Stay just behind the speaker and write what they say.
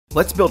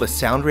Let's build a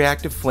sound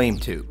reactive flame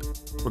tube.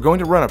 We're going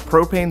to run a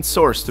propane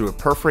source through a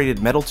perforated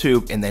metal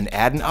tube and then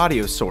add an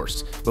audio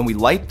source. When we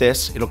light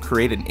this, it'll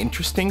create an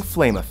interesting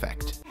flame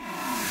effect.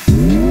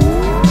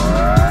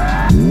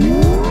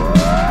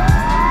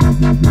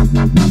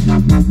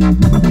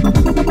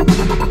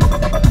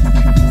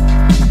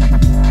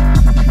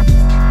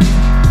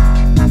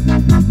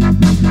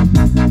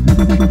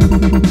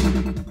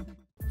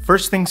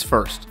 First things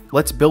first,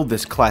 let's build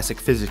this classic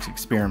physics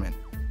experiment.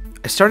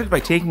 I started by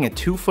taking a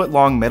 2-foot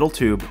long metal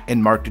tube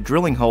and marked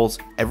drilling holes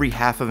every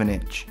half of an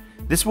inch.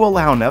 This will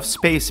allow enough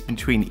space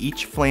between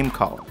each flame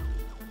column.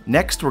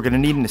 Next, we're going to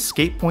need an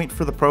escape point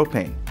for the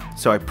propane,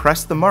 so I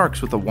pressed the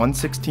marks with a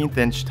 1/16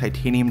 inch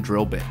titanium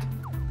drill bit.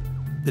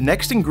 The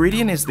next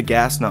ingredient is the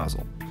gas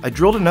nozzle. I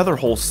drilled another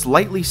hole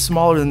slightly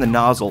smaller than the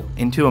nozzle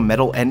into a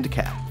metal end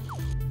cap.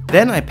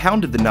 Then I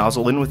pounded the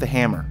nozzle in with a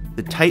hammer.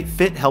 The tight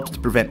fit helps to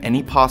prevent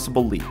any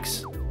possible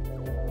leaks.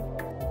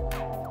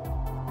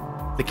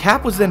 The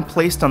cap was then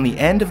placed on the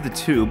end of the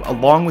tube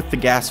along with the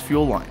gas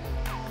fuel line.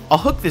 I'll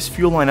hook this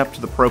fuel line up to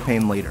the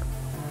propane later.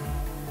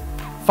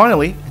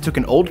 Finally, I took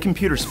an old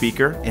computer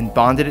speaker and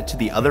bonded it to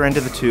the other end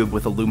of the tube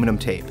with aluminum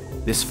tape.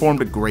 This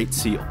formed a great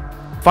seal.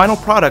 Final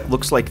product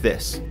looks like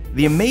this.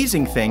 The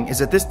amazing thing is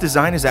that this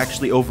design is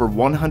actually over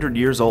 100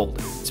 years old.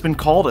 It's been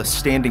called a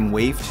standing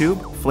wave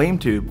tube, flame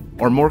tube,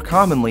 or more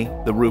commonly,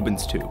 the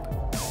Rubens tube.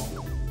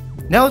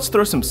 Now let's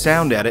throw some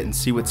sound at it and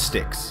see what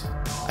sticks.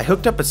 I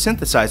hooked up a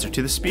synthesizer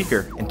to the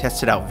speaker and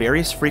tested out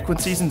various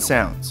frequencies and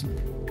sounds.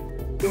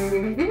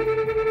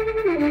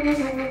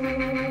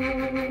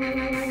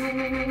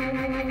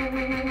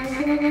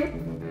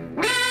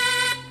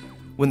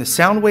 When the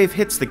sound wave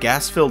hits the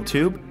gas-filled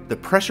tube, the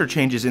pressure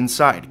changes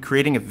inside,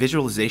 creating a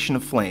visualization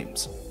of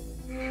flames.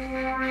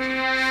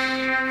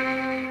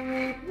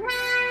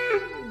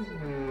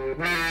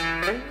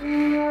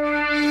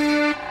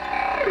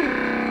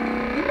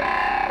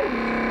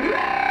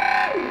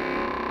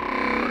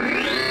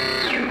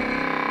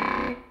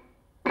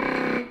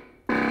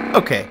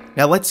 Okay,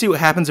 now let's see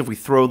what happens if we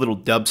throw a little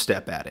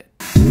dubstep at it.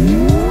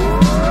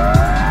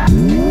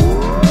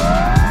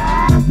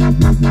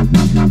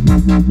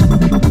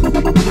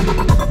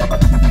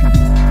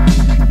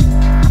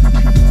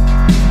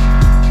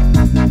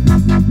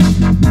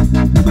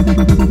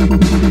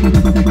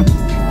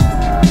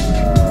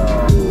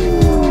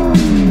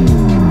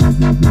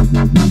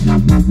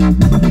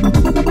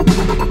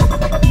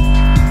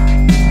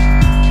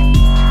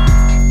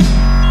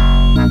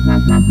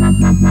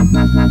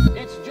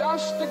 It's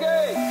just a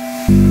game.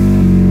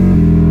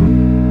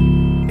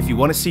 If you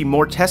want to see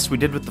more tests we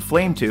did with the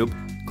flame tube,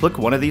 click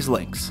one of these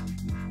links.